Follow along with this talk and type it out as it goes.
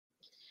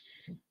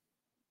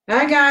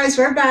Hi guys,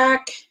 we're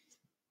back.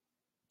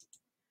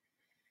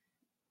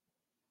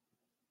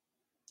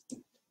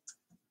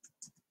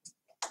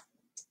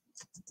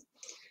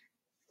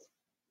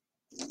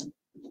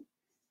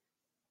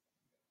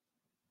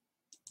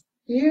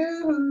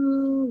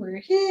 Yoo-hoo, we're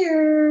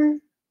here.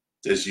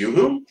 There's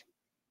Yoo-hoo?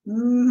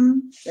 Mm-hmm.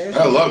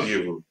 I love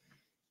Yoo-hoo.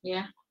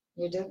 Yeah,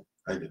 you do?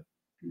 I do.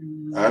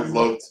 I've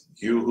loved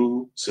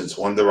Yoo-hoo since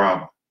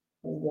Wonderama.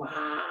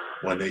 Wow.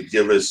 When they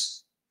give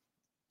us,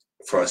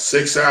 for a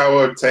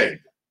 6-hour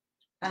tape,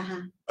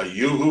 a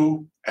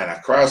Yoo-hoo and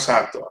a cross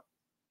hot dog.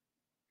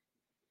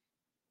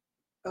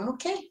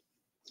 Okay.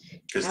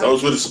 Because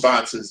those were the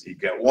sponsors. You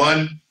get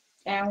one.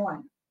 And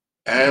one.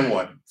 And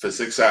one for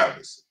 6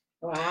 hours.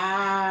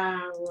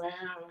 Wow,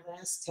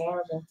 that's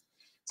terrible.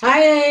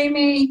 Hi,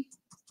 Amy.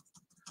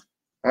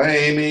 Hi,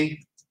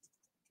 Amy.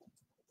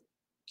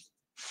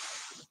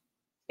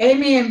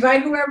 Amy,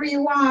 invite whoever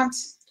you want.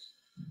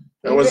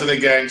 That wasn't a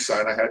gang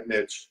sign. I had an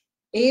itch.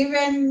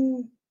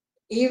 Even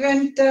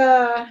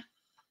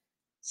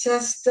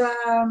just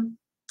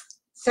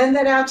send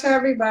it out to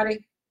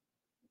everybody.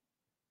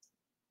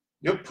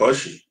 You're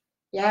pushy.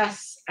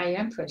 Yes, I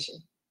am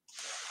pushy.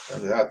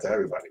 Send it out to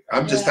everybody.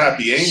 I'm just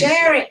happy Amy.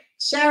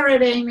 Share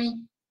it, Amy.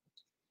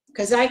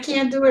 Because I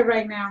can't do it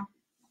right now.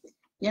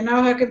 You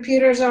know how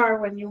computers are.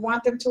 When you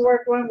want them to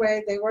work one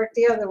way, they work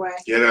the other way.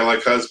 Yeah, they're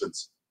like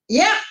husbands.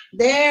 Yep,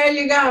 there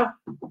you go.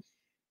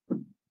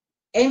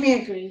 Amy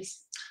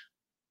agrees.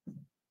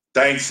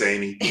 Thanks,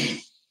 Amy.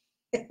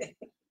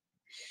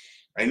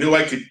 I knew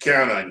I could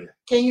count on you.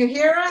 Can you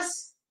hear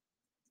us?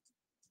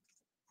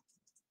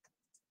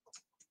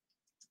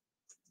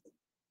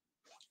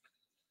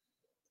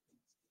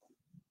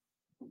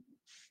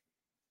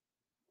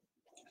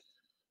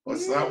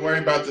 Let's not worry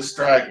about the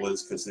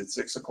stragglers because it's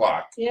 6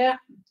 o'clock. Yeah.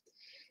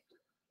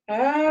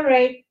 All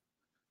right.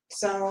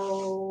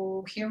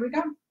 So here we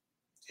go.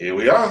 Here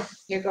we are.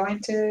 You're going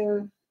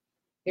to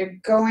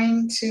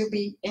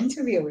be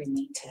interviewing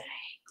me today.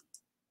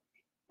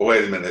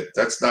 Wait a minute.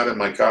 That's not in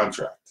my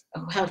contract.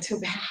 Oh, well, too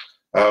bad.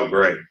 Oh,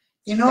 great.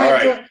 You know, all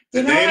right.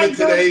 The name of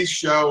today's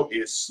show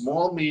is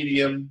Small,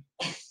 Medium,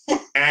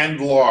 and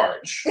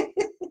Large.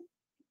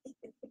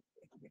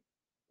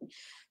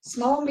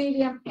 Small,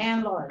 medium,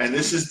 and large. And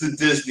this is the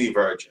Disney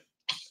version.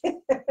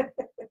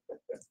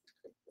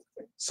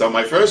 So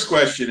my first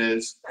question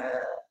is,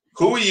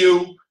 who are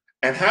you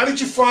and how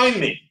did you find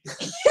me?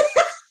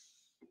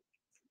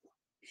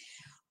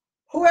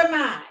 Who am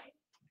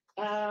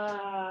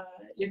I?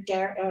 Your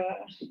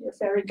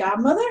fairy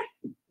godmother.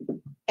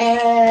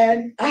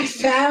 And I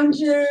found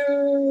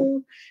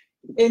you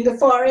in the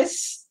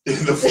forest.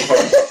 In the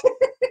forest.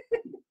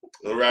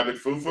 Little rabbit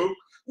foo-foo?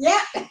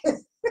 Yeah.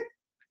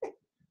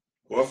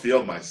 Or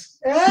field mice.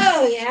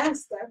 Oh,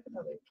 yes,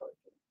 definitely.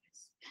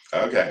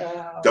 Okay.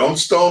 Don't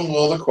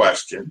stonewall the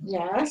question.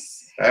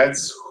 Yes.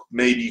 That's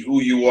maybe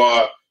who you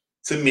are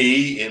to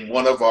me in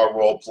one of our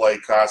role play,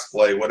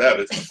 cosplay,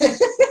 whatever.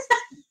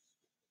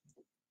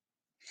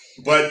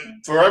 But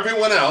for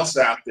everyone else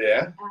out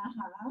there,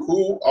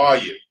 who are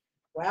you?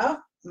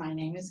 Well, my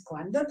name is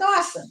Glenda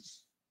Dawson.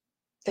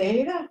 There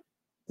you go.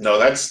 No,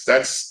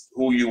 that's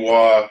who you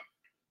are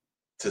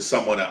to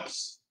someone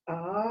else.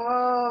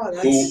 Oh,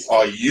 who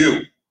are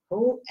you?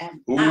 Who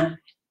am I? Who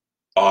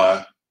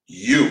are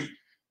you?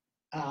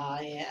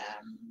 I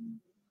am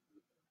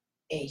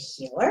a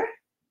healer.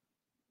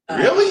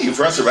 Really? You've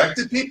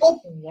resurrected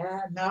people?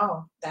 Yeah,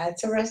 no,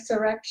 that's a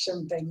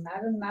resurrection thing,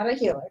 not a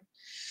healer.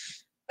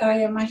 I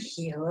am a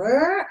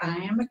healer. I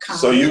am a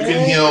conduit. So you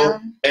can heal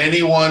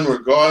anyone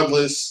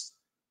regardless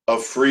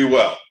of free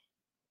will?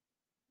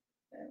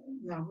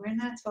 No, we're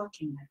not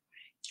talking that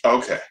way.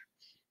 Okay.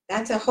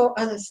 That's a whole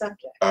other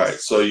subject. All right,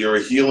 so you're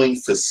a healing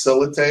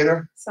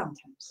facilitator?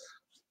 Sometimes.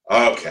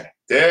 Okay,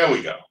 there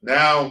we go.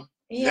 Now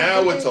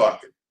we're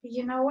talking.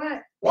 You know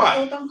what?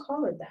 Why? People don't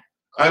call it that.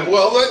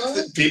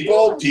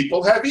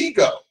 People have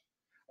ego,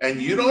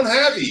 and you don't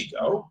have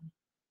ego.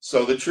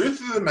 So the truth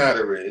of the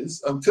matter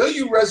is, until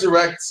you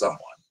resurrect someone.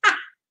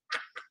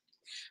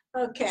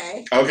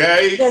 Okay.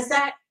 Okay.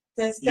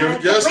 You're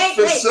just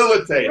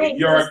facilitating.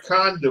 You're a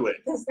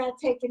conduit. Does that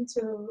take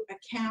into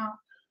account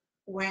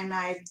when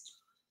I?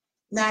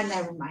 No,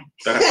 never mind.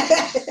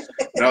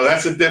 No,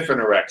 that's a different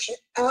erection.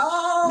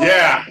 Oh.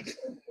 Yeah.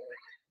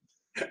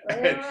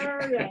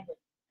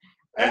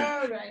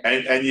 All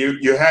right. And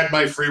you had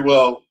my free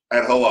will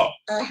at hello.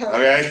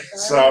 Okay.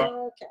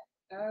 So.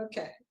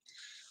 Okay.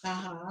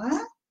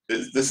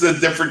 This is a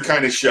different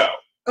kind of show.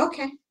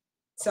 Okay.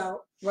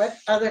 So, what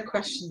other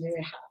question do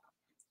you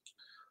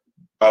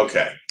have?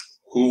 Okay.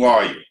 Who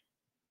are you?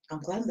 I'm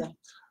Glenda.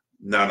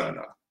 No.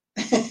 No.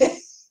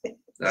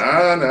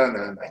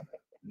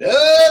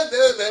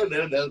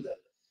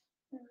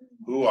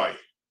 Who are you?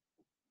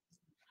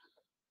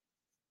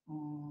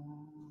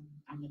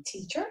 I'm a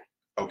teacher.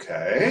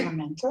 Okay. I'm a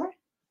mentor.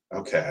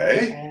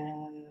 Okay.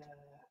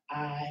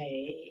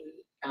 I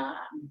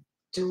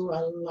do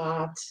a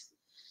lot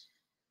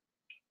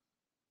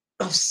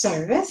of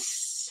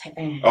service.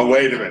 And Oh,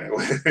 wait a minute.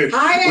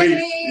 hi,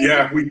 Amy.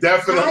 Yeah, we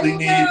definitely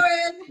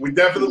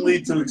doing?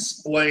 need to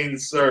explain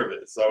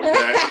service,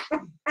 okay?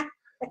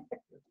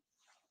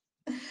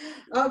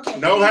 Okay.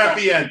 No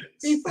happy endings.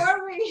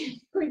 Before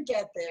we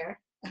get there,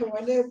 I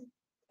want to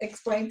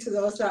explain to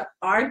those that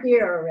are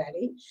here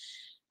already.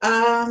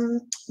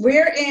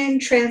 We're in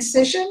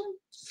transition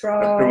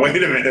from.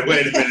 Wait a minute.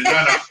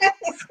 No.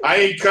 I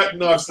ain't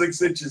cutting off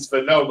 6 inches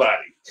for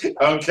nobody.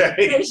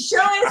 Okay. The show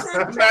is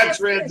in not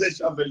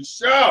transition. The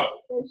show.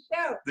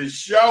 The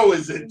show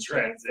is in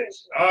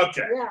transition.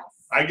 Okay. Yes.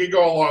 I can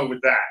go along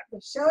with that.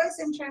 The show is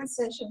in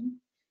transition,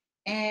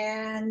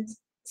 and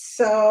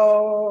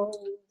so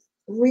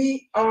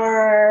we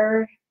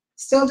are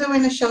still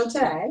doing a show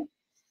today.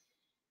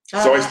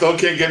 So I still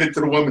can't get into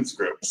the women's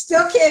group.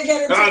 Still can't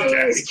get into the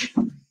women's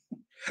group.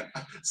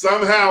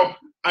 Somehow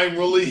I'm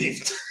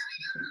relieved.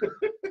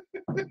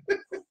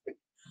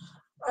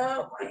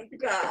 Oh my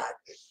God.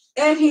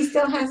 And he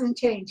still hasn't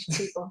changed,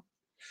 people.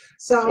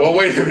 So well,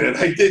 wait a minute.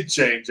 I did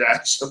change,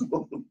 actually.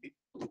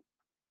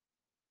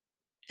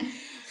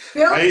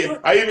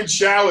 I even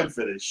showered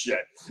for this shit.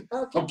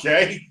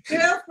 Okay?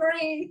 Feel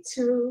free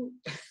to.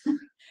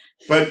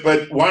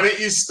 But why don't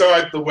you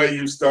start the way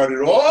you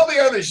started all the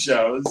other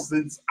shows,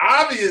 since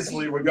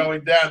obviously we're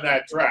going down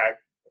that track.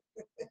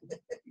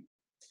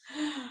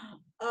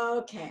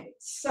 Okay,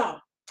 so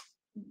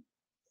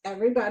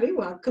everybody,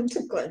 welcome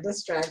to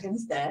Glenda's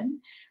Dragon's Den.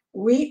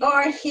 We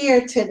are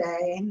here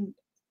today, and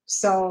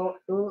so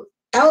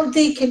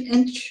LD can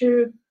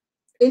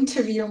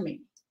interview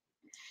me.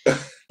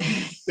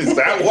 Is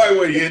that why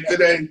we're here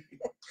today?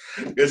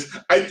 Because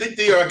I think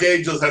the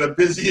Archangels had a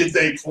busier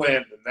day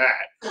planned than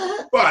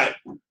that. But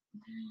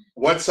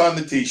what's on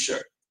the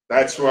T-shirt?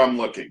 That's where I'm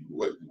looking.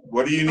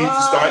 What do you need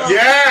to start?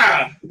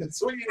 Yeah,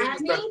 that's what you need to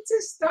start. I need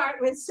to start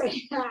with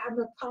saying I'm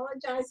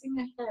apologizing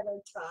ahead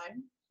of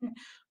time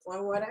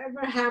for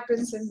whatever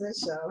happens in the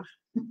show.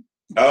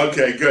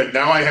 Okay, good.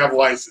 Now I have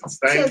license.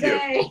 Thank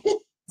you.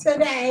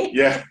 Today.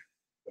 Yeah.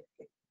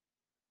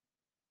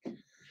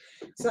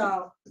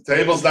 So the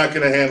table's not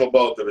going to handle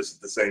both of us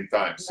at the same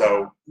time,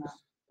 so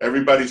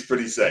everybody's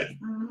pretty safe.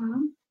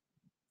 Mm-hmm.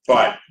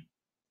 But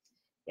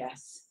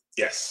yes.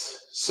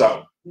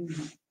 So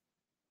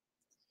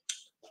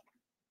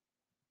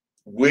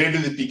where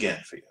did it begin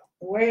for you?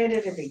 Where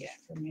did it begin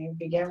for me? It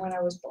began when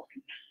I was born.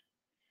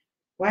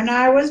 When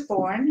I was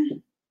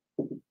born,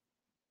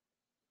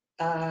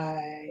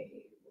 I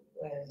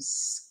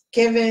was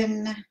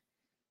given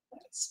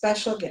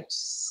special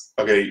gifts.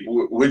 Okay,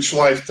 which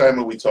lifetime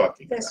are we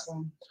talking about? This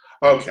one.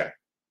 Okay.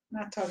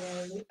 Not talking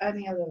about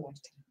any other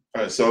lifetime.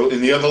 All right, so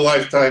in the other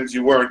lifetimes,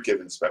 you weren't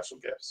given special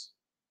gifts.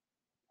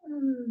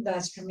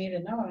 That's for me to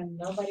know, and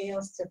nobody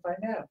else to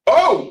find out.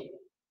 Oh,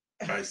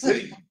 I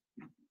see.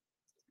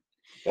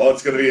 Well,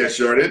 it's going to be a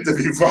short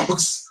interview,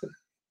 folks.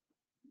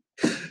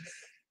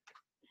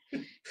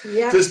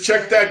 Yeah. Just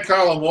check that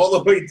column all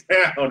the way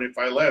down if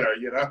I let her,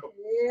 you know.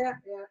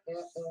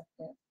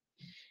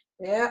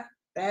 Yeah.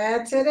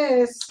 That's it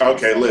is.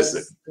 Okay,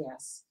 listen.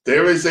 Yes.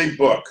 There is a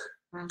book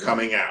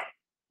coming out.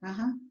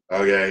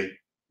 Okay,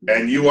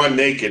 and you are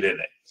naked in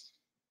it.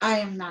 I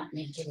am not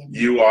naked in it.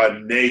 You are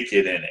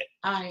naked in it.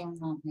 I am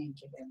not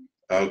naked in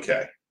it.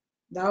 Okay.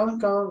 Don't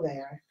go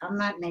there. I'm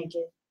not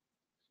naked.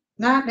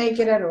 Not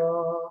naked at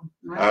all.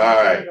 Not all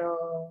naked right. At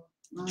all.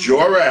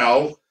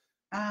 Jor-El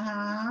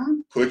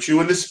put you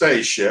in the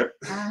spaceship.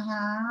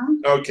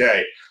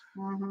 Okay.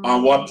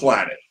 On what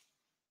planet?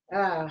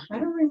 I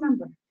don't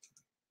remember.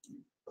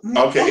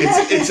 Okay,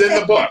 it's in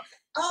the book.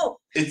 Oh.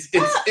 It's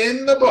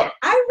in the book.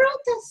 I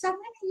wrote that so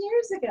many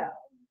years ago.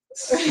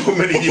 So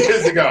many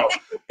years ago.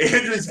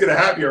 Andrew's gonna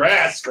have your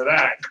ass for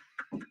that.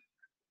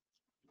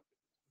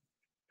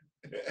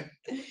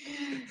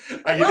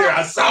 I can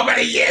hear so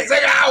many years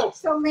ago.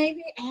 So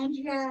maybe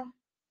Andrea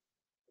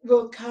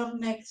will come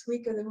next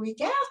week or the week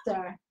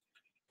after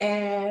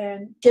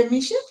and give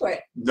me shit for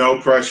it. No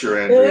pressure,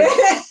 Andrea.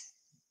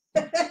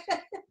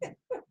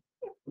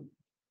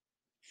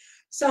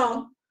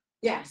 So,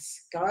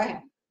 yes, go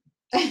ahead.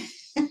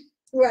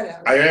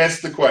 Whatever. I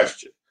asked the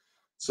question.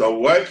 So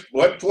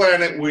what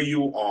planet were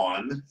you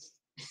on?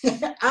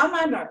 I'm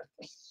on Earth.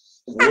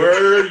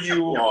 Were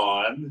you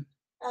on?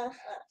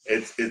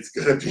 It's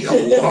gonna be a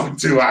long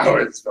 2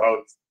 hours,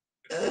 folks.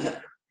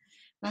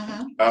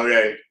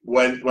 Okay,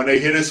 when they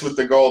hit us with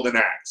the golden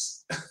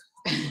axe.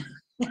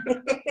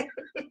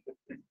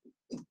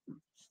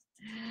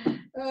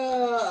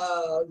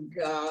 Oh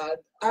God.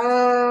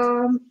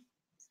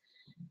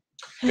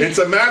 It's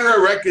a matter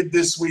of record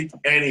this week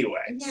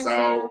anyway. Yes,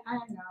 so I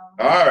know.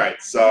 All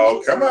right,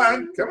 so come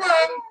on.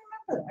 I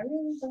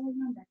really don't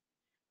remember.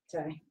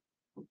 Sorry.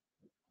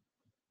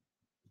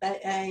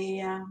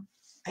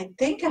 I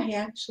think I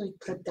actually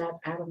put that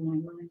out of my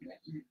mind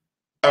right now.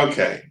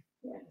 Okay.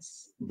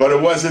 Yes. But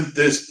it wasn't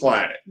this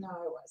planet. No,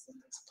 it wasn't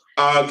this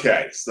planet.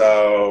 Okay,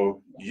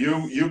 so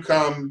you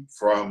come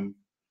from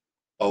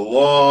a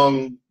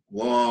long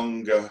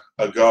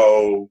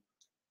ago,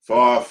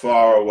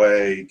 far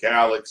away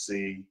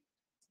galaxy.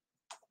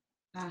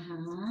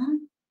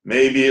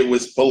 Maybe it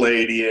was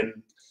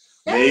Palladian.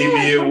 Maybe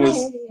Yeah, it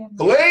was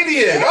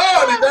Palladian. Yeah.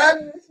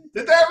 Oh,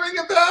 did that ring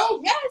a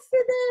bell? Yes,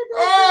 it did.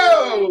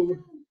 Oh,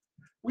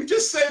 we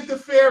just saved the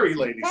fairy,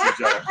 ladies and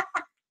gentlemen.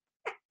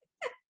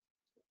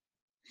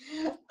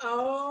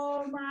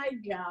 Oh my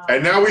God.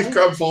 And now we've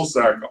come full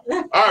circle.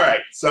 All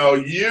right, so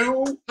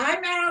you. Hi,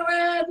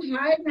 Marilyn.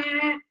 Hi,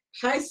 Matt.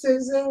 Hi,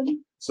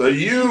 Susan. So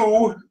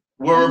you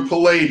were a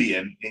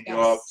Palladian in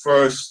your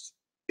first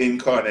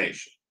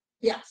incarnation.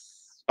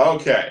 Yes.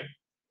 Okay.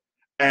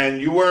 And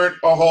you weren't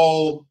a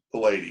whole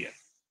Palladian.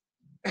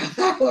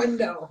 Oh,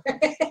 no.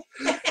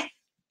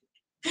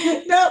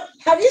 No.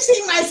 Have you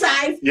seen my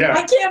size? Yeah.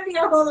 I can't be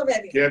a whole of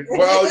anything.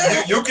 Well,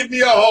 you can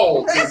be a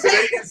whole, because it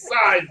ain't your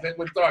size that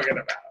we're talking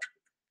about.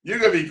 You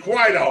can be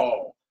quite a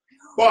whole.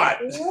 But,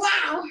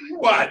 wow.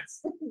 But,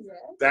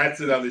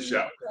 that's another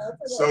show.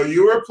 So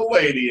you were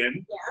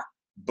Palladian,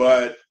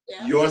 but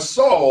your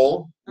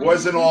soul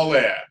wasn't all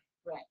there.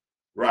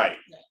 Right.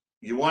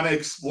 You want to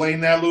explain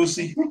that,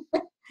 Lucy?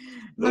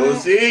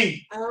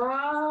 Lucy?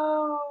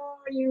 Oh,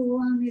 you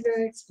want me to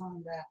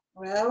explain that?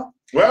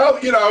 Well,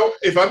 you know,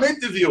 if I'm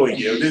interviewing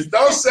you, there's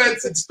no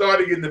sense in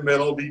starting in the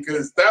middle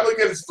because that'll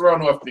get us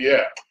thrown off the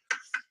air.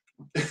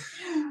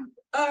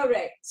 All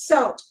right.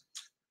 So,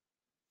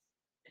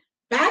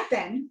 back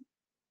then,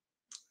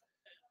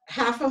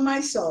 half of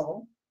my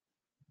soul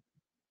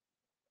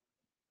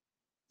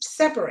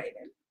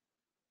separated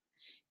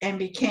and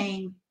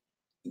became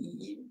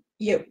you.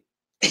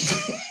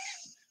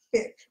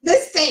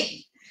 This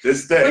thing.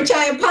 Which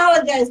I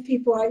apologize,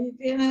 people.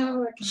 You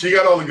know. She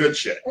got all the good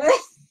shit.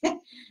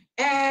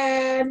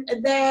 And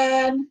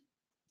then,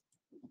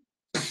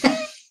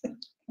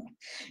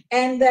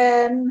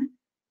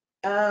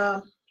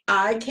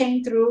 I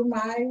came through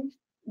my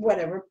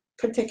whatever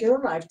particular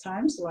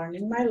lifetimes,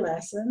 learning my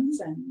lessons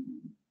and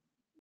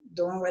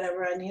doing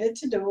whatever I needed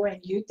to do,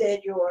 and you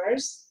did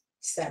yours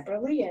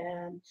separately.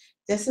 And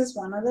this is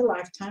one of the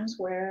lifetimes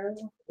where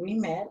we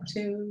met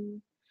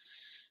to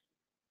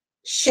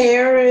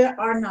share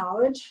our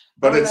knowledge.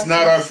 But it's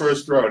not our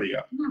first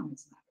rodeo. No,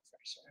 it's not our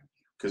first rodeo.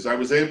 Because I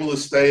was able to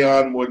stay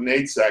on more than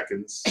 8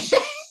 seconds.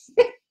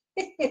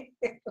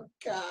 Oh,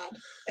 God.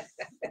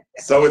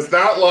 So it's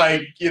not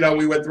like, you know,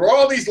 we went through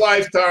all these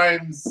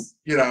lifetimes,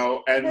 you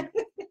know, and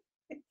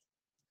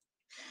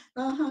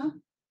all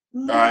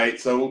right,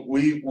 so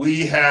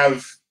we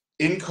have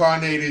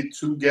incarnated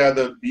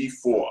together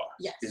before.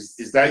 Yes.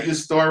 Is that your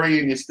story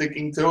and you're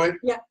sticking to it?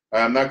 Yeah.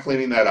 I'm not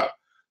cleaning that up.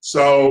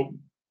 So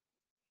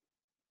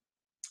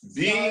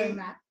Sorry,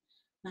 Matt.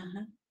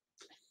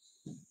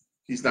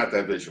 He's not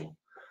that visual.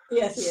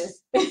 Yes, he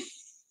is.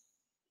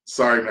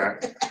 Sorry,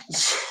 Matt.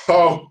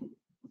 So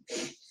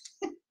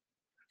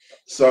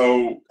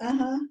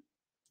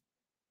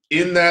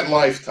in that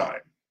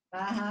lifetime,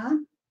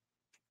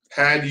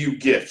 had you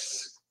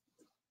gifts?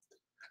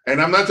 And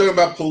I'm not talking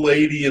about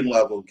Palladian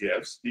level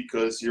gifts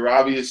because you're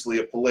obviously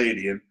a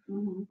Palladian.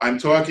 I'm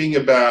talking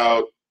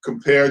about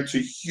compared to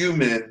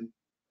human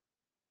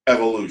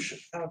evolution.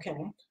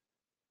 Okay.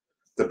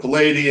 The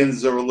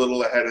Palladians are a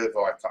little ahead of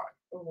our time.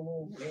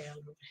 Oh, yeah, a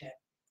little ahead.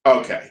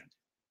 Okay.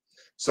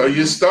 So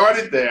you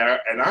started there,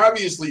 and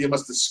obviously you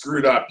must have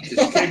screwed up because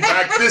you came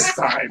back this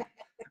time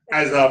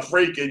as a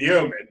freaking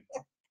human.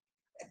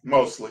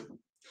 Mostly.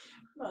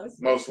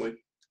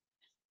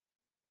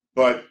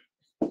 But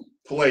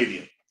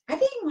Palladian. I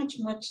didn't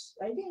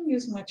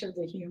use much of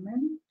the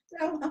human.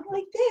 I'm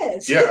like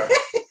this. Yeah.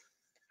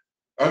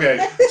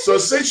 Okay. So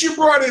since you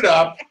brought it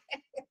up,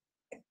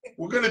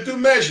 we're going to do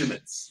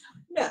measurements.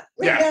 No,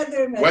 we're going to do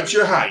measurements. What's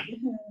your height?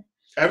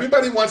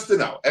 Everybody wants to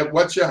know.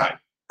 What's your height?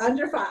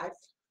 Under 5.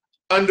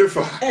 Under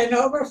 5. And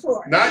over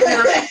 4. Not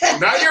your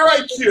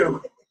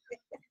IQ.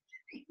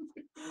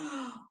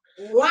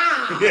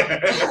 Wow. Yeah.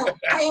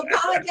 I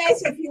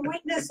apologize if you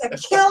witnessed a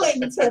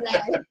killing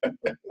today.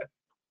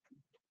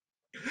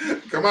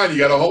 Come on, you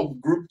got a whole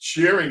group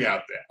cheering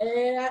out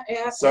there.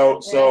 Yeah.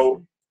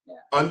 So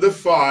under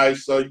 5,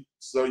 so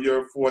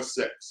you're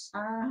 4'6".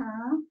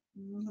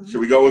 Should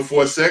we go with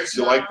 4'6"?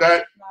 You like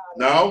that?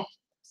 No?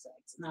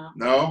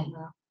 No?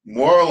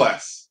 More or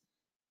less?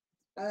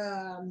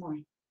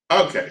 More.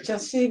 Okay.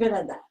 Just leave it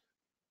at that.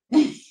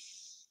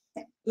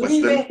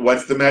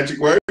 What's the magic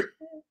word?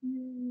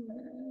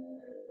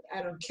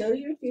 I don't kill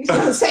you if you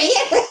don't say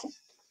it.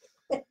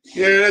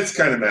 Yeah, that's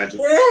kind of magic.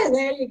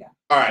 There you go.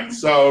 All right,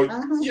 so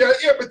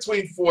you're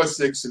between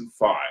 4'6" and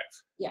 5.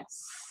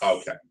 Yes.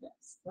 Okay.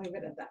 Yes. Leave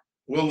it at that.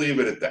 We'll leave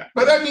it at that.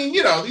 But I mean,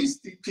 you know,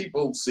 these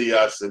people see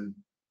us, and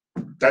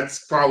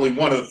that's probably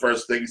one of the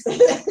first things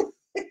that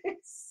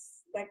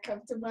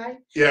comes to mind.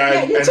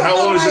 Yeah, and how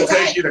long does it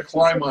take you to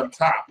climb on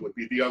top would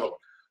be the other one.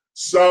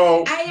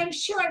 So I am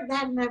sure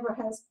that never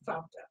has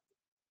popped up.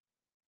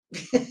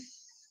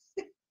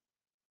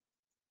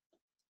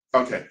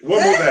 Okay,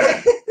 we'll move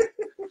that.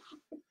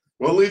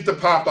 We'll leave the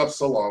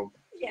pop-ups alone.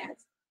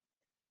 Yes.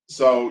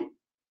 So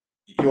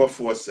you're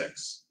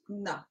 4'6".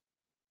 No.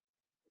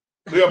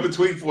 We are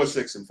between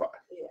 4'6" and 5.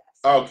 Yes.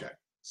 Okay,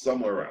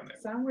 somewhere around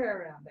there.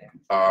 Somewhere around there.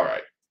 All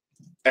right,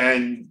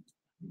 and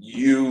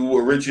you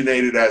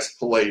originated as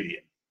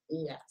Palladian.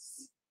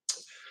 Yes.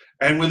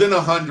 And within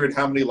 100,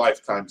 how many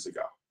lifetimes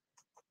ago?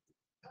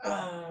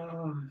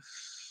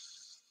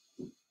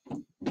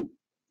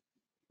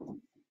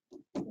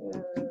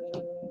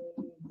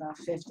 About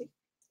 50.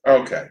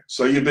 Okay,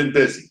 so you've been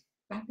busy.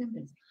 I've been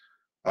busy.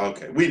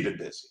 Okay, we've been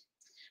busy.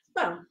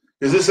 Well,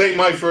 Because this ain't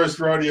my first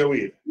rodeo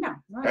either. no.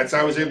 That's how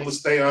I was able to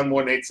stay on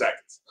more than 8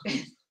 seconds.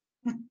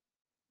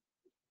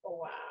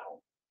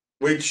 Wow.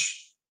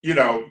 Which, you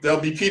know, there'll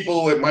be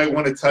people that might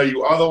want to tell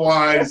you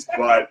otherwise,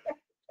 but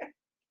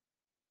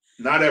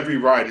not every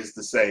ride is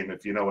the same,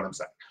 if you know what I'm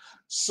saying.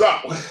 So.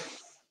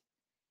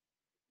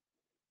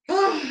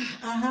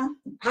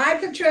 Hi,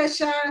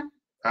 Patricia.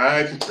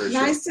 Hi, Patricia.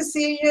 Nice to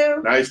see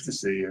you. Nice to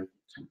see you.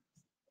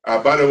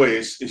 By the way,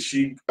 is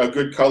she a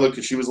good color?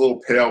 Because she was a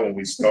little pale when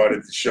we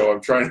started the show.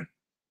 I'm trying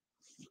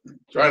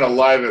to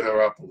liven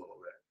her up a little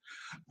bit.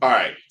 All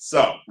right,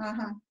 so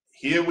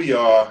here we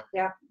are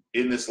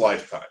in this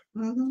lifetime.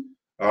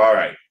 All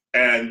right,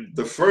 and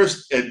the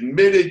first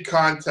admitted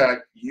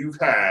contact you've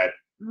had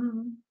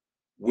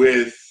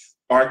with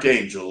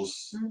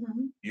archangels,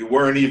 you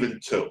weren't even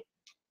 2.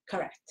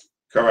 Correct.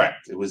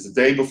 Correct. It was the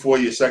day before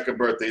your second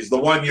birthday. It's the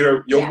one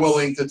you're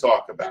willing to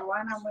talk about. The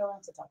one I'm willing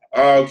to talk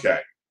about. Okay.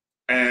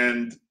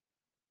 And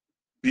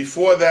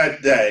before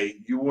that day,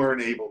 you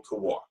weren't able to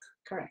walk.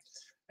 Correct.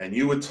 And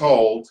you were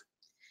told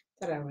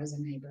that I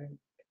wasn't able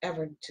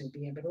ever to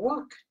be able to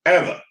walk.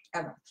 Ever.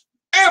 Ever.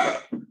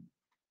 Ever.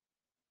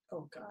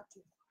 Oh God.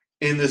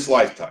 In this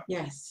lifetime.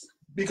 Yes.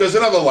 Because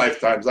in other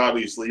lifetimes,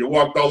 obviously, you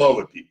walked all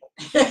over people.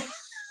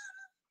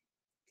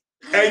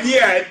 And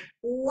yet,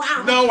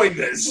 wow. Knowing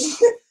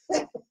this,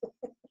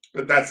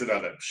 but that's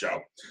another show.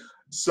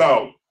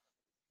 So,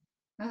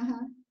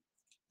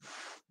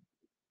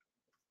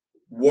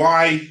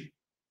 why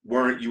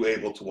weren't you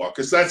able to walk?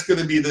 Because that's going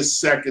to be the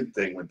second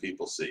thing when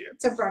people see it.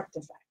 It's a birth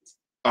defect.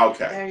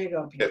 Okay. There you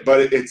go, Peter.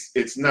 But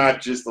it's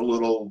not just a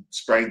little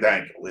sprained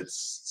ankle.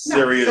 It's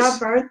serious. No, it's a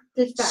birth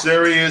defect.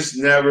 Serious,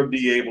 never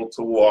be able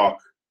to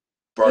walk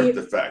birth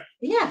defect.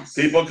 Yes.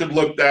 People could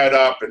look that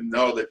up and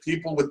know that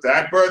people with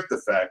that birth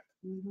defect,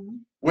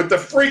 with the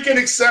freaking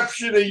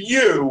exception of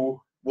you,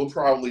 will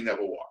probably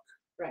never walk.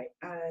 Right.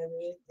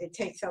 It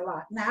takes a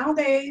lot.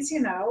 Nowadays,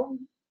 you know,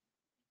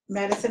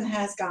 medicine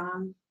has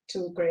gone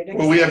to a great extent.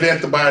 Well, we have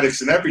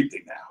antibiotics and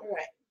everything now.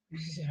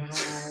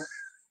 Right.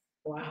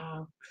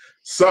 Wow.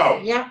 So.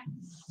 Yep.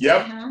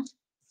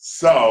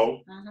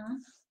 So.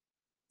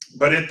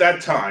 But at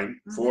that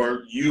time,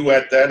 for you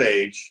at that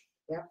age,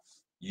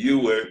 you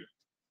were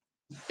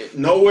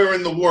nowhere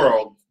in the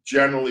world.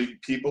 Generally,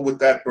 people with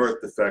that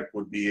birth defect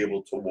would be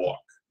able to walk.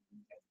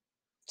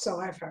 So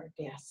I've heard,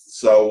 yes.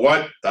 So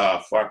what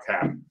the fuck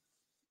happened?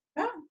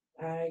 Oh,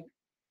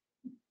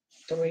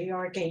 3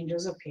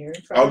 archangels appeared.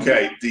 In front of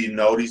me. Do you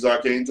know these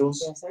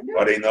archangels? Yes, I do.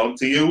 Are they known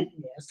to you?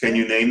 Yes. Can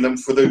you name them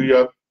for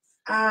the?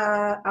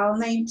 I'll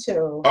name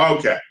 2.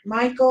 Okay.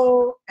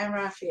 Michael and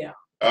Raphael.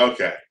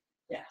 Okay.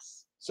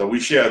 Yes. So we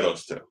share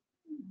those 2.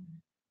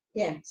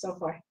 Yeah, so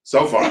far.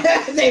 So far.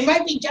 They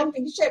might be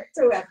jumping ship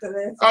too after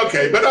this.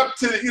 Okay, but up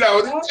to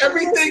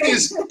everything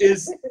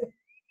is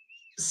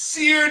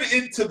seared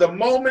into the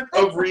moment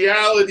of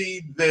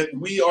reality that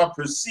we are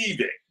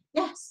perceiving.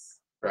 Yes.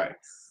 Right.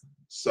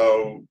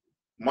 So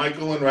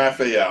Michael and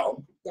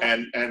Raphael,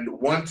 and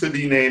one to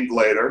be named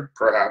later,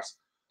 perhaps.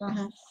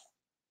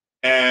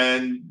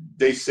 And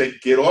they said,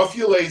 "Get off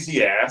your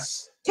lazy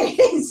ass." They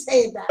didn't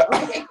say that,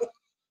 right?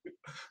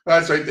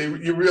 That's right.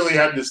 You really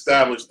haven't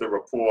established the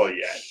rapport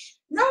yet.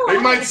 No. They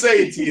might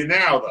say it to you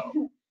now,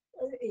 though.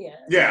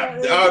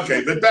 Yeah.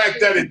 Okay. But back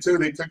then, too,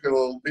 they took a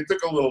little pity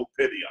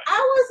on you. I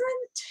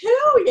wasn't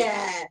 2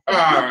 yet. All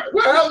right.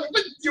 Well,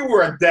 you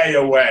were a day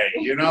away.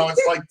 You know,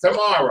 it's like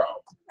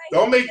tomorrow.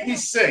 Don't make me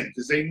sing,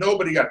 because ain't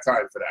nobody got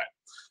time for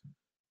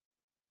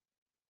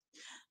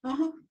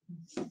that.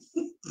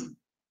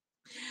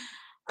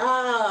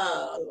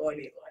 Oh,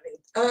 Lordy.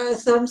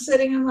 So I'm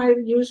sitting in my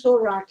usual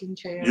rocking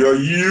chair. Your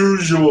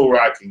usual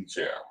rocking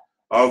chair.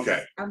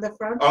 Okay. On the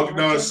front. Oh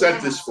no!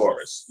 Set this for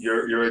us.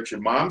 You're at your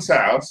mom's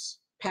house.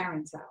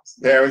 Parents' house.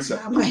 Parents'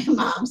 house. Not my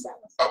mom's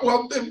house.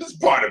 Well, it was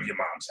part of your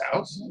mom's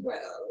house.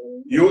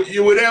 Well.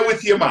 You were there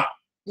with your mom.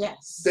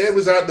 Yes. Dad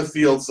was out in the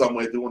field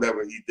somewhere doing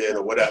whatever he did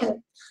or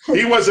whatever.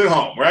 He wasn't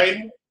home,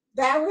 right?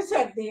 That was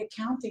at the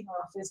accounting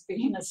office,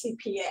 being a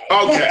CPA.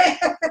 Okay.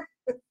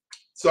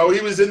 So he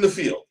was in the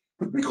field.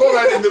 We call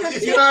that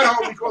if you're not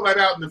home, we call that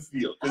out in the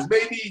field. Because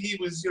maybe he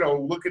was,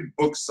 looking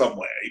books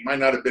somewhere. He might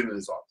not have been in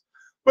his office.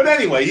 But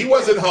anyway, he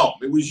wasn't home.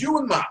 It was you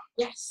and Mom.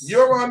 Yes.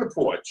 You're on the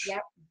porch.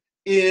 Yep.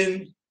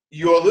 In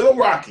your little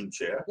rocking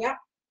chair. Yep.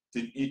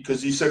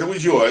 Because you said it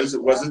was yours.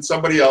 It wasn't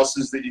somebody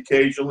else's that you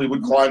occasionally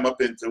would climb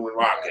up into and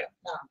rock it.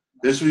 No.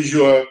 This was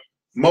your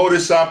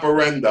modus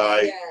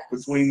operandi,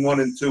 between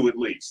 1 and 2 at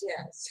least.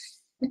 Yes.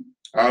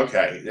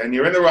 Okay. And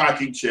you're in the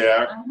rocking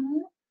chair.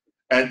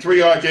 And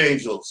 3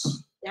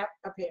 archangels. Yep,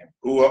 up here.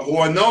 Who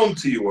are known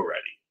to you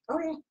already. Oh,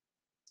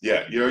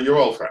 yeah. Yeah, you're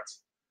old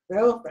friends. We're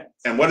old friends.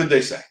 And what did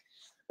they say?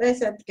 They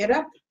said, "Get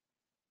up."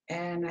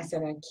 And I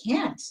said, "I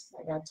can't."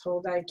 I got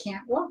told I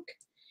can't walk.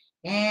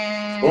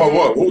 And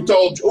Whoa, who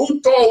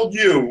told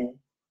you?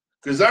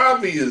 Because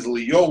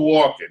obviously you're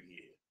walking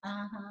here.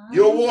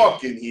 You're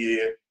walking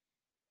here.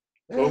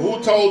 But who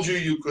told you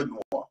you couldn't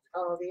walk?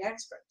 Oh, the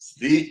experts.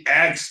 The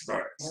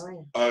experts.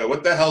 Oh, yeah.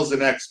 What the hell's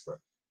an expert?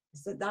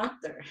 It's the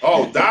doctor.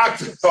 Oh,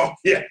 doctor. Oh,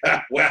 yeah.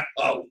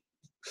 Well,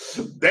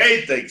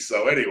 they think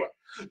so anyway.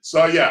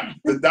 So, yeah,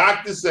 the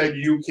doctor said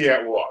you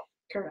can't walk.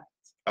 Correct.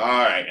 All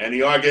right. And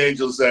the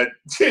archangel said,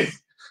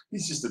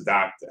 he's just a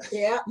doctor.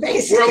 Yeah,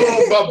 basically. We're a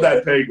little above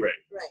that pay grade.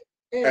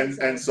 Right.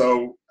 And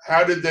so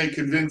how did they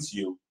convince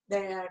you?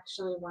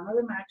 One of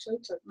them actually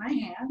took my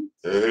hand.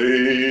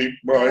 Hey,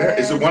 boy,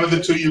 is it one of the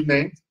two you've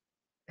named?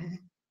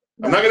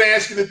 No. I'm not going to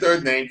ask you the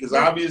third name because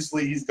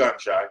obviously he's gun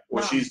shy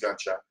or she's gun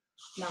shy.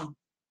 No.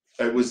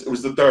 It was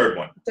the third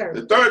one.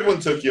 The third one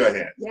took your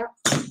hand. Yep.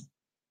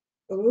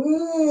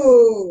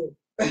 Ooh.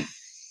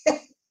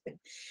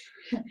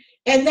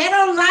 And they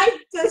don't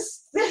like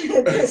this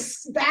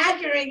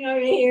badgering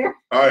over here.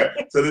 All right.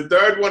 So the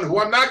third one, who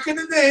I'm not going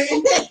to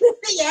name,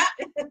 yeah,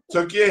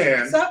 took your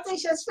hand. Something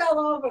just fell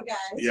over,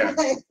 guys. Yeah.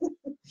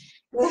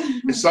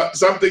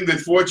 Something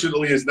that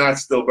fortunately is not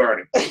still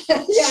burning.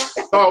 Yeah.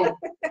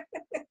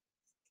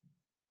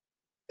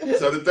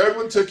 So the third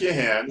one took your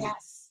hand.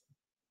 Yes.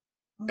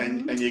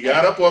 And you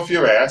got up off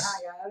your ass.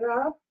 I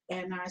got up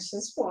and I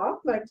just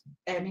walked like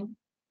any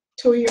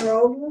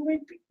 2-year-old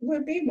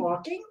would be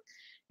walking.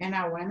 And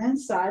I went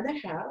inside the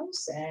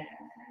house and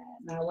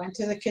I went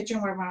to the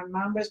kitchen where my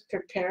mom was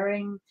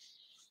preparing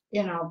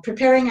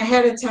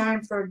ahead of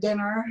time for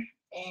dinner.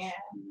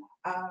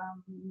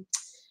 And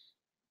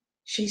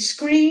she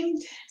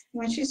screamed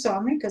when she saw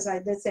me because I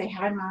did say,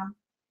 "Hi, Mom."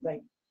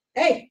 Like,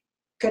 "Hey,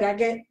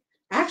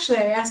 actually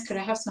I asked, could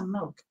I have some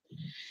milk?"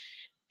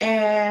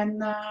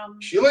 And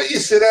she let you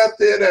sit out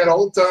there that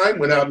whole time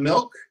without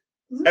milk?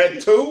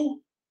 At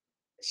 2?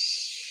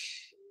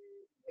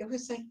 It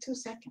was like 2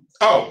 seconds.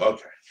 Oh,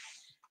 okay.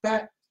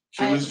 But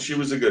she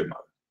was a good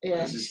mother.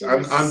 Yeah.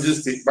 I'm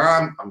just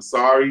Mom, I'm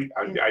sorry.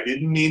 I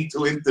didn't mean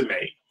to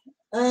intimate.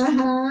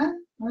 Yeah.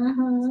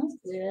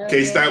 In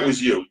case that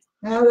was you.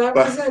 No, that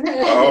wasn't her.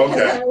 Oh, okay.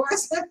 That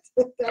wasn't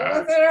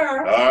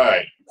her. All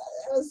right.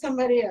 That was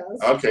somebody else.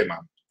 Okay,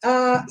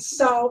 Mom.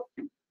 So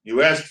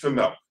you asked for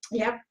milk.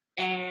 Yep.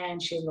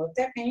 And she looked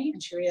at me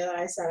and she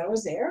realized that I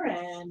was there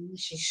and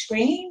she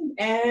screamed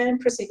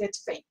and proceeded to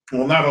faint.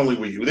 Well, not only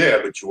were you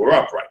there, but you were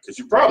upright because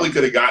you probably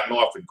could have gotten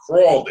off and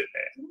crawled in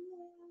there.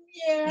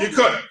 Yeah. You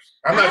could.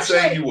 I'm not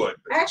saying you would.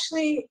 But.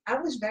 Actually, I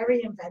was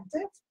very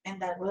inventive in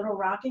that little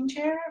rocking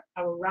chair.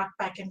 I would rock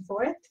back and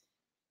forth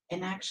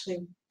and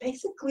actually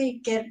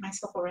basically get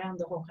myself around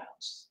the whole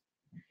house.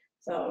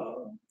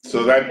 So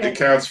that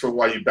accounts for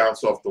why you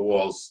bounce off the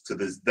walls to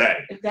this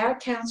day. That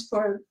counts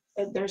for.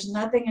 There's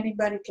nothing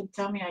anybody can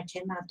tell me I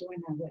cannot do in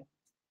that way.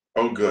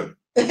 Oh, good.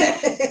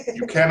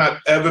 You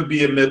cannot ever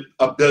be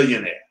a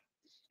billionaire.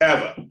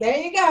 Ever. There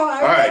you go.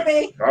 I will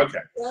be. Okay.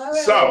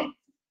 So,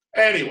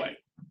 anyway.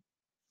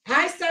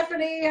 Hi,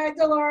 Stephanie. Hi,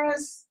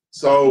 Dolores.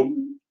 So,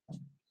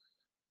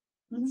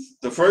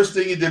 the first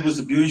thing you did was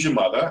abuse your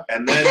mother,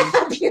 and then...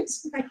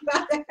 abuse my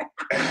mother.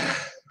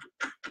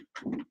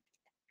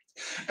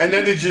 And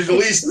then did you at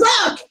least...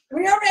 Look!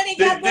 We already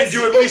got this. Did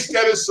you at least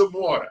get us some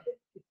water?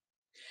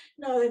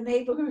 No, the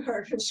neighbor who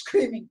heard her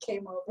screaming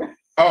came over.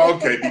 Oh,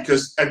 okay,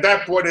 because at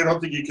that point, I don't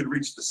think you could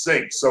reach the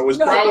sink, so it was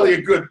probably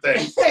a good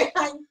thing.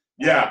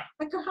 Yeah.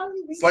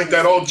 It's like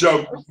that old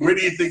joke, where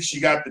do you think she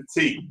got the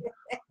tea?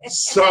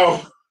 So.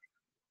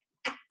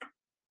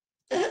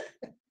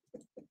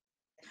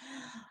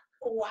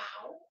 Wow.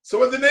 So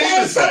what the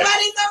neighbor said.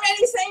 Somebody's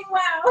already saying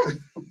wow.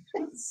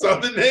 So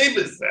the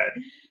neighbor said.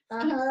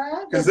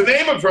 Because the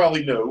neighbor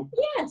probably knew.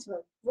 Yes,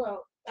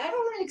 well, I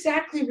don't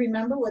exactly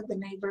remember what the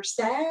neighbor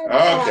said,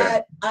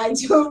 but I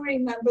do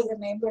remember the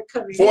neighbor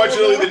coming.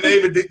 Fortunately, the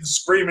neighbor didn't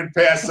scream and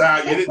pass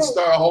out. You didn't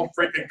start a whole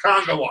freaking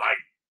conga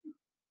line.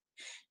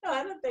 No,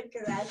 I don't think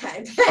of that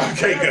kind.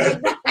 Okay,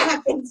 good. That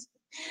happens.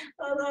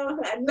 Although,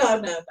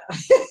 no.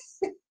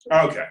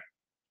 Okay.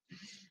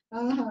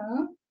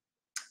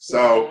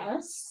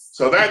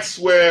 So that's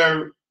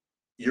where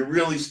you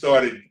really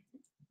started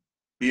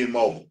being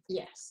mobile.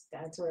 Yes,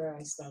 that's where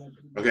I started.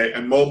 Okay,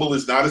 and mobile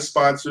is not a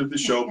sponsor of the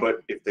show,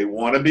 but if they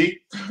want to be,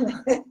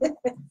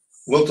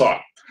 we'll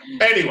talk.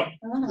 Anyway,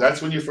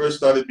 that's when you first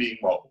started being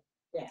mobile.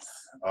 Yes.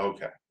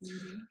 Okay.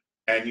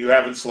 And you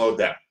haven't slowed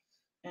down.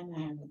 And I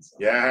haven't slowed down.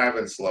 You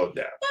haven't slowed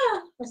down. Yeah,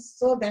 I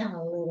slow down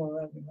a little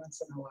every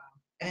once in a while.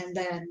 And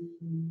then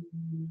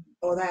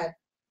all that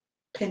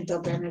pent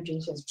up energy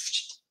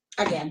just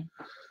again.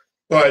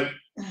 But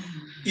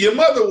your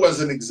mother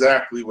wasn't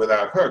exactly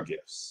without her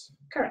gifts.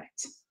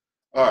 Correct.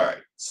 All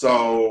right.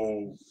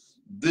 So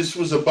this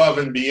was above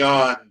and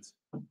beyond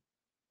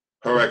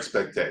her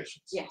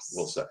expectations. Yes.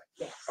 We'll say.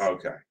 Yes.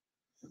 Okay.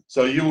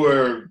 So you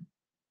were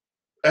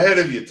ahead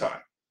of your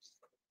time.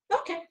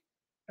 Okay.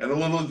 And a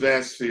little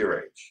advanced for your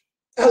age.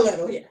 A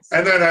little, yes.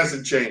 And that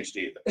hasn't changed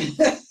either.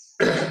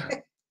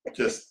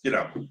 Just,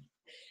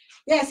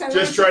 Yes.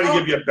 Just try to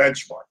give you a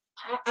benchmark.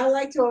 I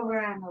like to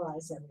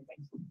overanalyze everything.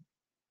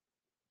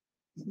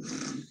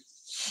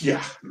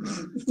 Yeah.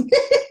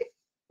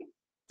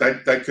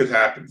 that could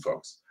happen,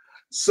 folks.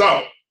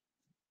 So.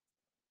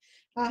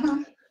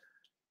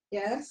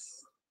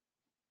 Yes.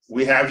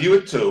 We have you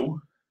at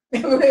 2.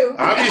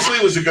 Obviously,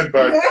 it was a good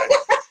birthday.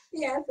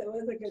 Yes, it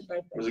was a good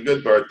birthday. It was a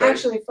good birthday.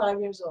 Actually, 5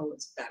 years old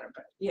was better,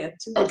 but yeah,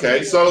 2.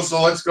 Okay, so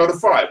let's go to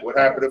 5. What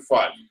happened at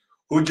 5?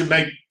 Who'd you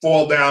make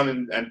fall down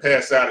and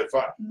pass out at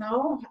 5?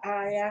 No,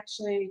 I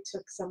actually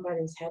took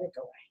somebody's headache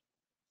away.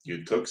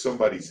 You took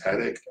somebody's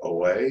headache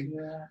away?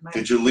 Yeah.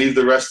 Did you leave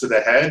the rest of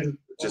the head?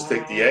 Just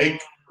take the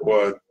ache?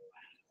 Or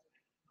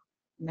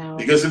no?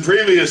 Because in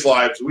previous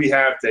lives, we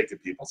have taken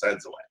people's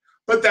heads away.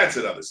 But that's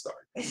another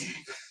story.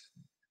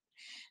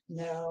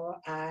 No,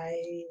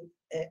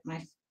 at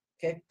my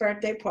 5th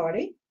birthday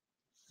party,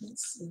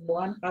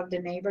 one of the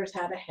neighbors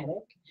had a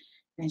headache,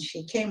 and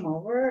she came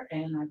over,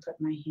 and I put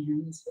my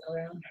hands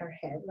around her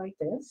head like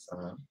this.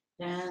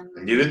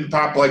 And you didn't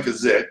pop like a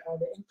zit. I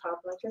didn't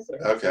pop like a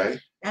zit. Okay.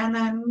 And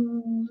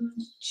then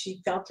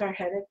she felt her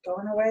headache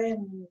going away,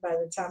 and by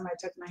the time I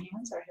took my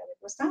hands, her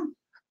headache was gone.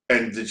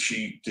 And did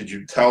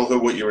you tell her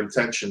what your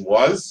intention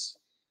was?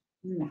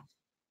 No.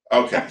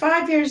 Okay. At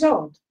 5 years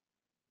old.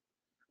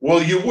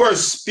 Well, you were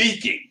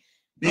speaking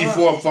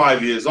before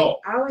 5 years old.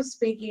 I was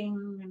speaking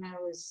when I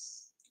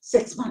was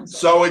 6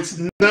 months old. So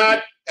it's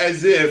not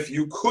as if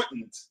you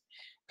couldn't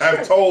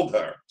have told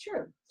her.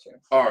 True.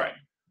 All right.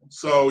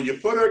 So you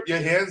put your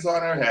hands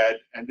on her head,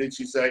 and did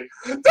she say,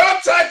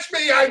 "Don't touch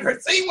me, I can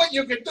see what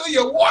you can do,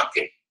 you're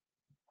walking"?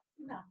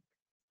 No.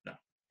 No.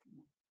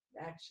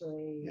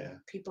 Actually, Yeah.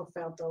 People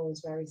felt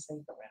always very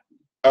safe around me.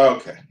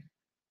 Okay.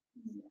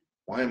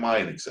 Why am I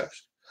an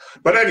exception?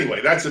 But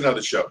anyway, that's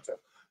another show, too.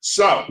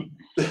 So,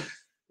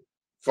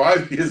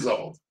 5 years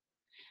old.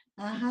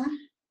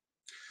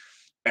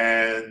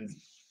 And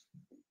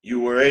you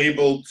were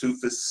able to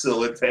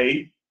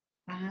facilitate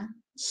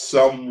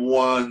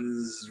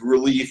someone's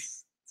relief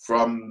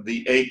from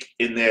the ache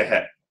in their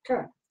head.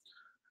 Correct.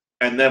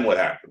 And then what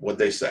happened? What'd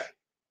they say?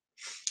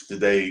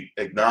 Did they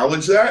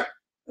acknowledge that?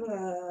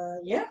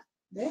 Yeah,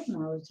 they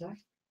acknowledge that.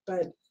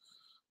 But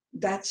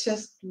that's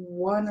just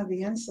one of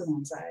the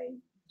incidents.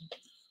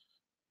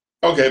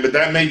 Okay, but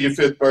that made your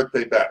 5th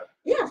birthday better.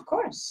 Yeah, of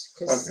course,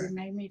 because it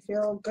made me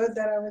feel good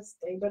that I was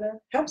able to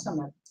help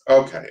somebody.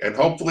 Okay, and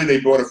hopefully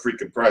they brought a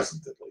freaking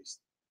present at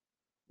least.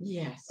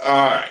 Yes.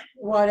 All right.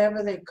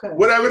 Whatever they could.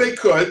 Whatever they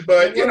could,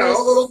 but you know,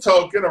 a little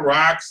token, a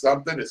rock,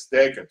 something, a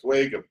stick, a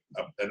twig,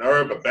 an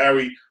herb, a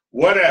berry,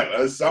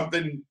 whatever.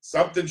 Something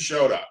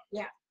showed up.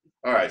 Yeah.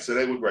 All right, so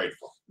they were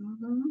grateful.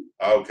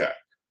 Okay.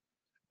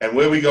 And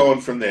where are we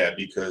going from there?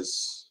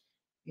 Because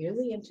you're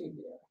the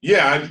interviewer.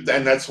 Yeah,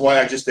 and that's why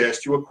I just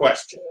asked you a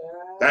question.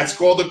 That's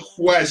called a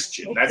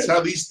question. That's how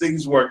these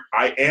things work.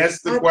 I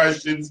ask the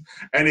questions,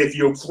 and if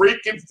you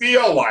freaking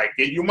feel like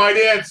it, you might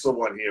answer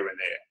one here and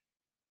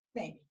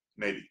there.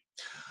 Maybe.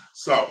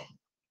 So,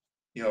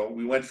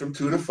 we went from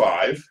 2 to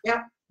 5.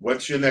 Yeah.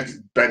 What's your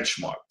next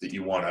benchmark that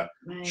you want to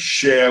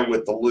share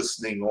with the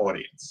listening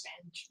audience?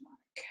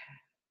 Benchmark.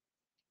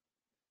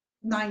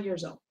 9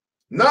 years old.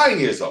 9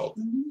 years old.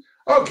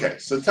 Okay,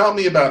 so tell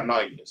me about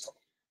 9 years old.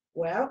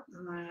 Well,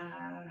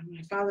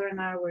 my father and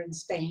I were in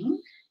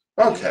Spain.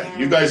 Okay,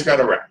 you guys got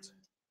around.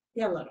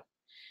 Yeah, a little.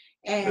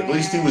 At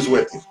least he was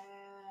with you.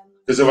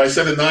 Because if I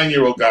said a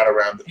 9-year-old got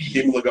around,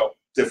 people would go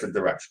different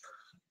direction.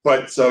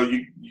 But so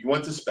you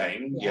went to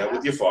Spain,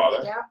 with your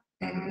father. Yeah.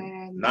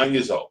 And 9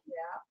 years old.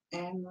 Yeah,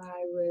 and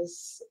I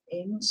was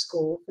in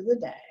school for the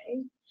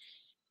day.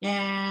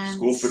 And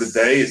school for the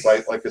day is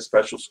like a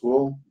special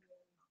school?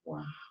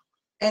 Wow.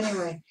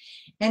 Anyway,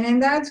 and in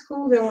that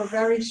school they were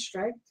very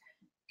strict.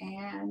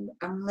 And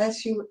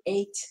unless you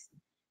ate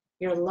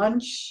your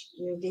lunch,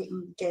 you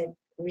didn't get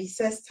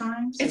recess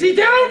time. So if you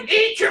don't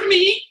eat your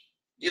meat,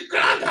 you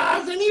can't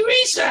have any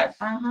recess.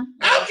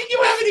 How can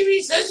you have any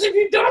recess if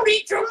you don't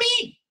eat your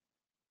meat?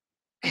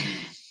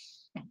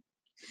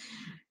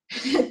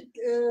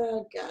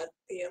 Oh, God,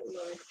 dear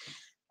Lord.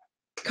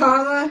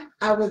 Carla,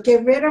 I would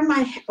get rid of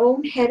my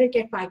own headache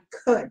if I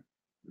could.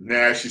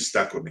 Nah, she's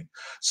stuck with me.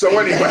 So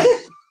anyway.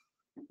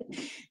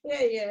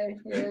 Yeah.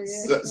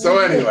 So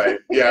anyway,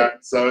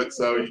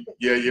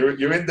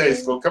 you're in day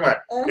school. Come on,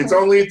 it's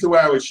only a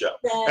 2-hour show,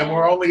 and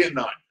we're only at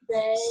 9.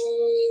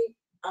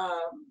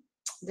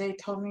 They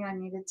told me I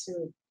needed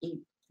to eat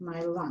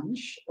my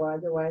lunch, or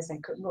otherwise I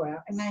couldn't go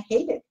out, and I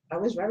hated it. I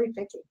was very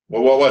picky.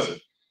 Well, what was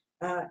it?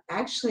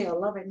 Actually, I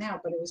love it now,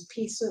 but it was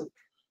pea soup.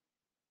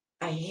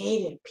 I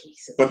hated pea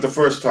soup. But the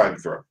first time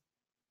through.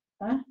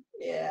 Huh?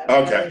 Yeah.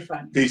 Okay.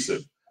 Pea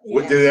soup.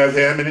 Yes. Did it have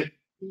ham in it?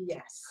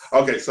 Yes.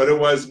 Okay, so there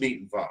was meat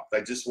involved.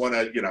 I just want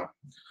to,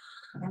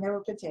 And there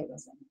were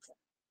potatoes in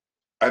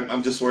it.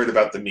 I'm just worried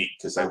about the meat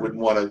because I wouldn't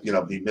want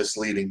to, be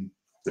misleading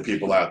the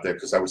people out there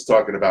because I was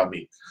talking about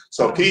meat.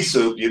 So pea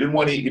soup, you didn't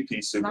want to eat your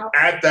pea soup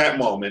at that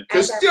moment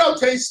because,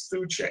 tastes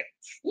do change.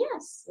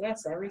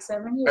 Yes, every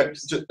 7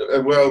 years.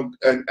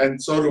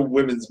 And so do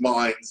women's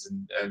minds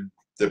and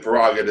their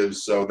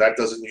prerogatives. So that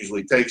doesn't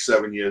usually take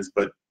 7 years,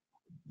 but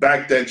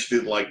back then she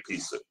didn't like pea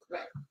soup.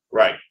 Right.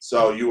 Right.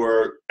 So you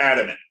were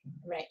adamant.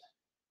 Right.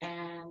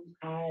 And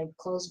I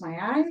closed my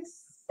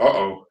eyes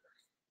Uh-oh.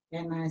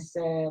 and I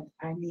said,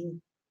 I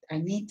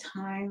need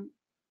time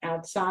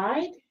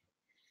outside.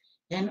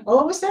 And all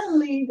of a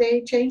sudden,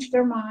 they changed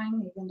their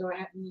mind, even though I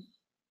hadn't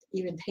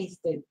even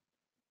tasted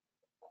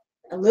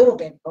a little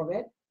bit of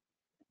it.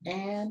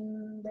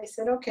 And they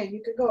said, okay,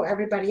 you could go.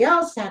 Everybody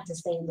else had to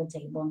stay at the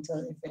table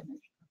until they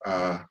finished.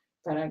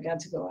 But I got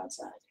to go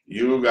outside.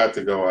 You got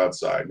to go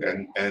outside,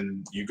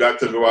 and you got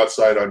to go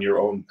outside on your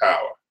own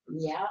power.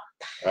 Yeah.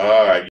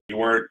 All right. You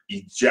weren't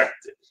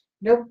ejected.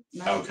 Nope.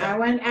 No, Okay. I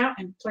went out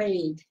and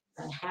played.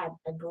 I had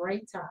a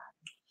great time.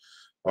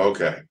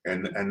 Okay.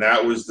 And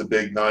that was the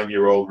big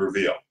 9-year-old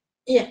reveal.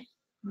 Yeah.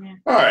 Yeah.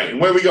 All right. And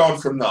where are we going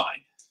from 9?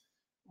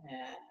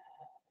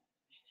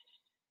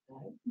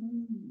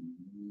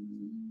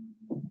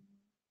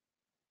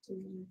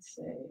 Let's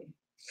say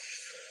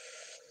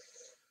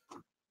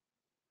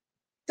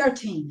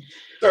 13.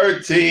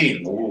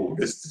 13. Ooh,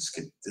 this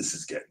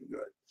is getting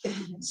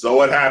good. So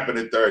what happened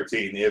at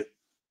 13, if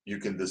you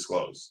can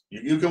disclose?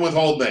 You can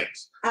withhold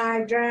names.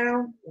 I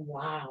drowned.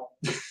 Wow.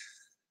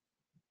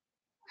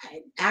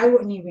 I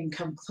wouldn't even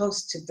come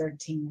close to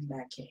 13 in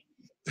that case.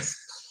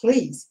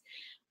 Please.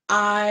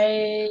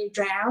 I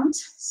drowned.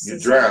 You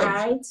drowned.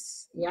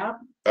 Heights. Yep.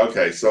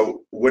 Okay,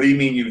 so what do you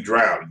mean you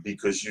drowned?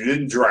 Because you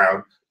didn't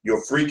drown.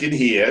 You're freaking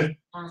here.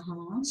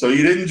 Uh-huh. So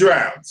you didn't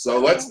drown. So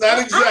let's not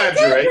exaggerate.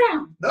 I did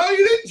drown. No,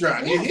 you didn't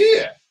drown. Yeah. You're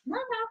here. No.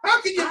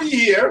 How can you be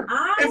here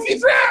if you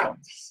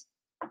drowned?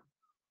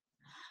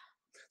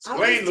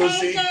 Explain,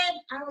 Lucy.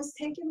 I was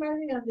taken by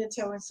the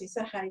undertow in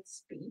Cecil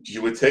Heights Beach.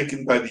 You were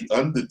taken by the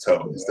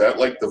undertow. Is that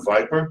like the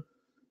viper?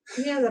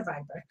 Yeah, the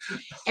viper.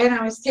 And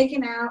I was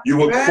taken out. You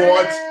were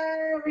caught.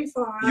 Very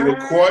far. You were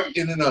caught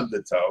in an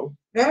undertow.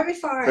 Very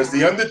far. Because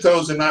the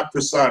undertows are not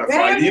personified,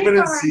 Very even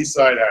in far.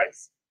 Seaside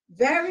Heights.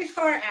 Very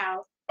far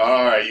out.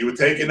 All right, you were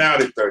taken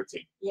out at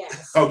 13.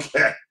 Yes.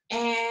 Okay.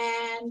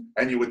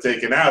 And you were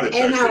taken out at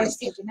 13. And I was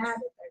taken out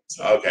at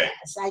 13. Okay.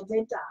 Yes, I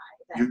did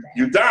die.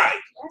 You died.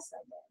 Yes,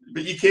 I did.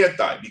 But you can't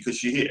die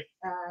because you're here.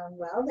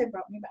 Well, they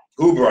brought me back.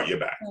 Who brought you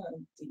back?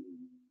 The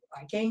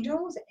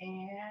archangels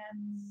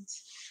and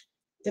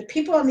the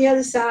people on the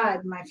other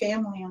side, my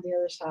family on the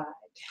other side.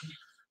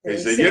 They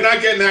said, you're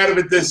not getting out of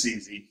it this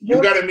easy. You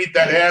Nope. got to meet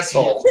that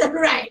asshole.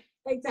 Right,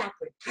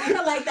 exactly. Kind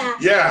of like that.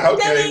 Yeah,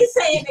 okay. They didn't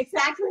say it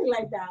exactly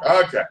like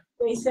that. Okay.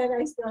 They said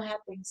I still had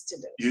things to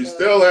do. You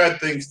still had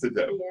things to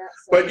do. Yeah.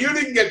 So But you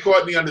didn't get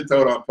caught in the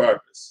undertow on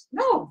purpose.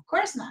 No, of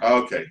course not.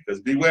 Okay,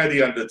 because beware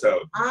the undertow.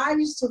 I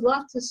used to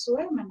love to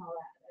swim and all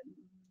that. And,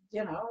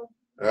 you know,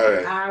 All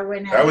right. I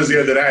went out. That was the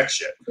end of that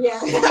shit. Yeah,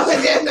 that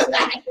was the end of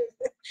that.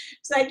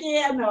 It's like,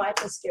 yeah, no, I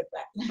can skip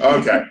that.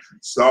 Okay,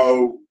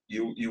 so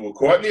you were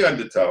caught in the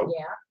undertow.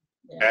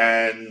 Yeah.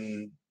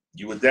 And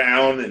you were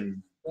down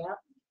and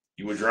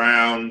you were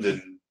drowned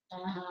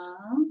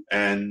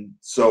and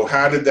so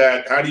how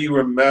do you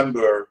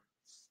remember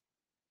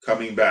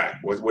coming back?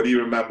 What do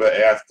you remember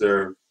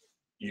after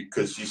you,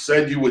 because you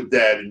said you were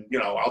dead and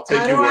I'll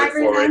take your word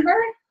for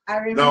it. I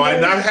remember. No,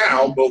 not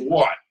how, but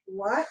what?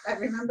 What? I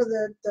remember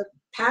the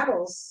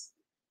paddles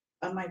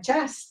on my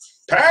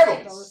chest.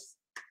 Paddles?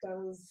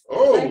 Those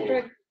Oh,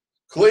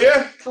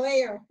 clear?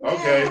 Clear.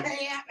 Okay.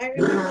 Yeah, I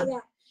remember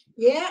that.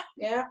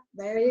 Yeah,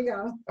 there you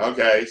go.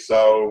 Okay,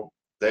 so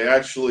they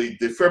actually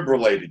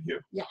defibrillated you.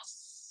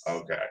 Yes.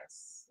 Okay.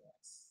 Yes.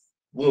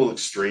 A little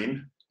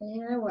extreme.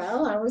 Yeah,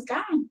 well, I was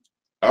gone.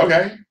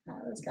 Okay. I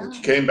was gone. But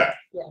you came back.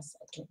 Yes,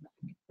 I came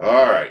back.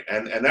 All right,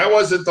 and that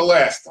wasn't the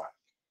last time.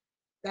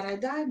 That I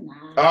died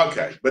now.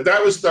 Okay, but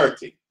that was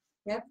 13.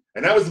 Yep.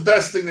 And that was the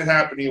best thing that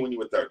happened to you when you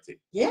were 13.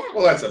 Yeah.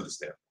 Well, that's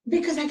understandable.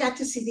 Because I got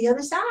to see the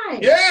other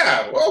side.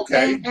 Yeah, well,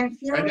 okay. And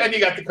then you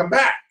got to come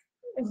back.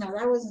 No,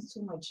 that wasn't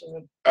too much of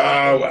it.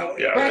 Oh, well,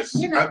 yeah. But,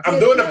 I'm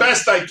doing the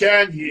best I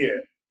can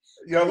here.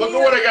 Look at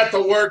what I got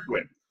to work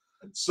with.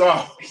 So.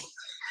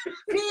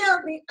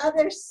 Feel the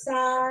other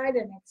side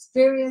and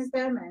experience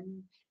them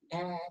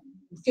and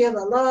feel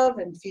the love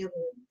and feel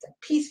the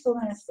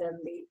peacefulness and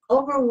the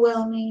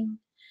overwhelming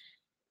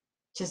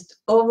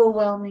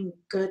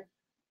good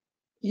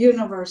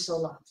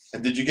universal love.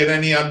 And did you get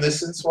any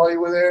omniscience while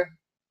you were there?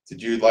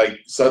 Did you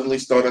suddenly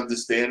start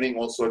understanding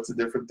all sorts of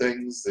different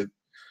things that,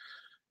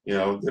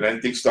 did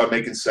anything start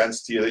making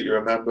sense to you that you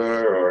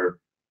remember or?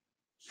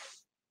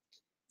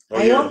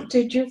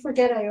 Did you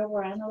forget I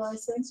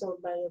overanalyze things? So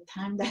by the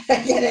time that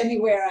I get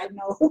anywhere, I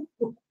know,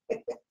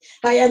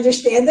 I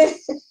understand it.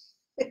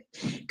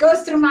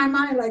 Goes through my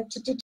mind like.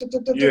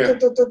 Yeah.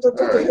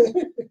 All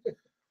right.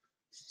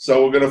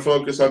 So we're going to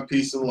focus on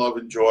peace and love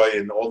and joy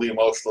and all the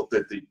emotional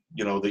that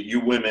that you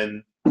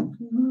women.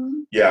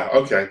 Mm-hmm. Yeah.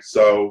 Okay.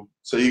 So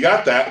you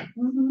got that.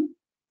 Mm-hmm.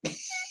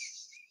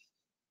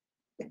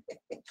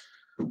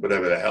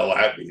 Whatever the hell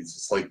that means.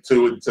 It's like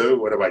 2 and 2.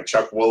 What am I,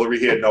 Chuck Woolery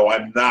here? No,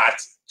 I'm not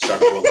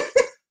Chuck Woolery.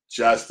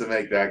 Just to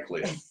make that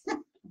clear.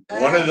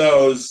 One of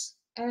those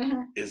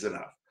is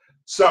enough.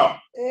 So.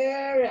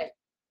 All right.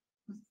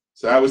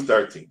 So that was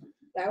 13.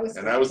 That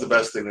was the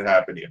best thing that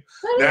happened to you.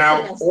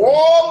 Now,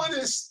 all of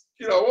this.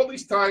 All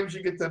these times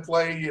you get to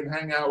play and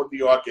hang out with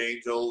the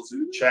archangels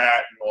and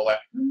chat and all that.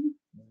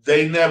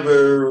 they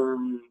never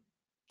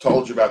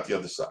told you about the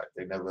other side.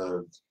 They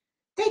never.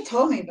 They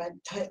told me, but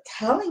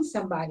telling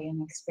somebody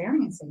and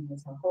experiencing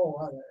is a whole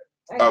other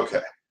thing.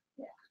 Okay.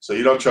 Yeah. So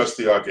you don't trust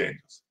the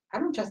archangels? I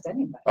don't trust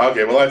anybody.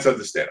 Okay, well, that's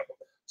understandable.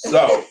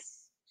 So.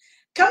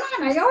 Come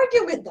on, I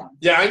argue with them.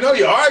 Yeah, I know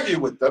you argue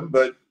with them,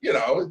 but, you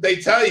know, they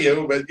tell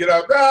you, but, you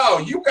know, no,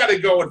 you got to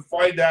go and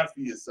find out for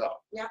yourself.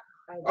 Yeah.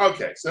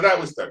 Okay, so that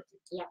was 13.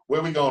 Yeah.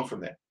 Where are we going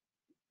from there?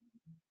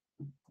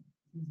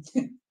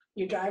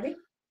 You driving?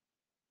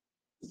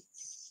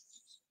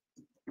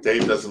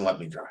 Dave doesn't let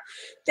me drive.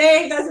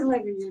 Dave doesn't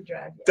let you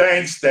drive. Yet.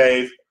 Thanks,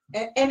 Dave.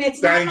 And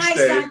it's Thanks, not my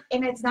Dave. son.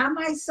 And it's not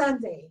my son,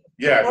 Dave.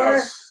 Yeah,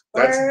 no,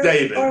 that's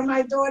David. Or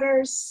my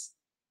daughter's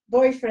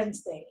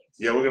boyfriend's Dave.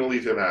 Yeah, we're gonna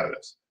leave him out of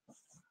this.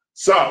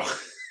 So.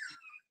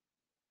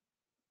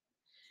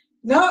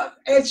 No,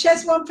 it's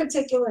just one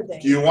particular day.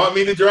 Do you want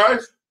me to drive?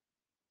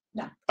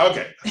 No.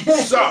 Okay.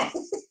 So.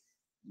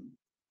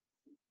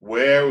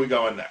 Where are we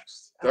going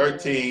next?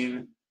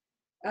 13.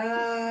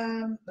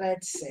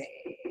 Let's see.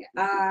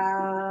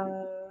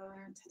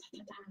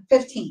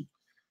 15.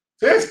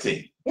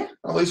 15. Yeah.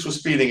 At least we're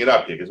speeding it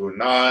up here because we're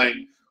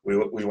 9.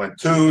 We went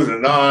 2 to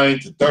 9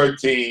 to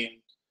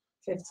 13.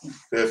 15.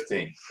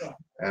 15. Yeah.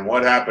 And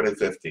what happened at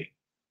 15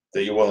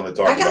 that you're willing to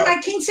talk I got about?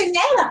 my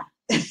quinceañera.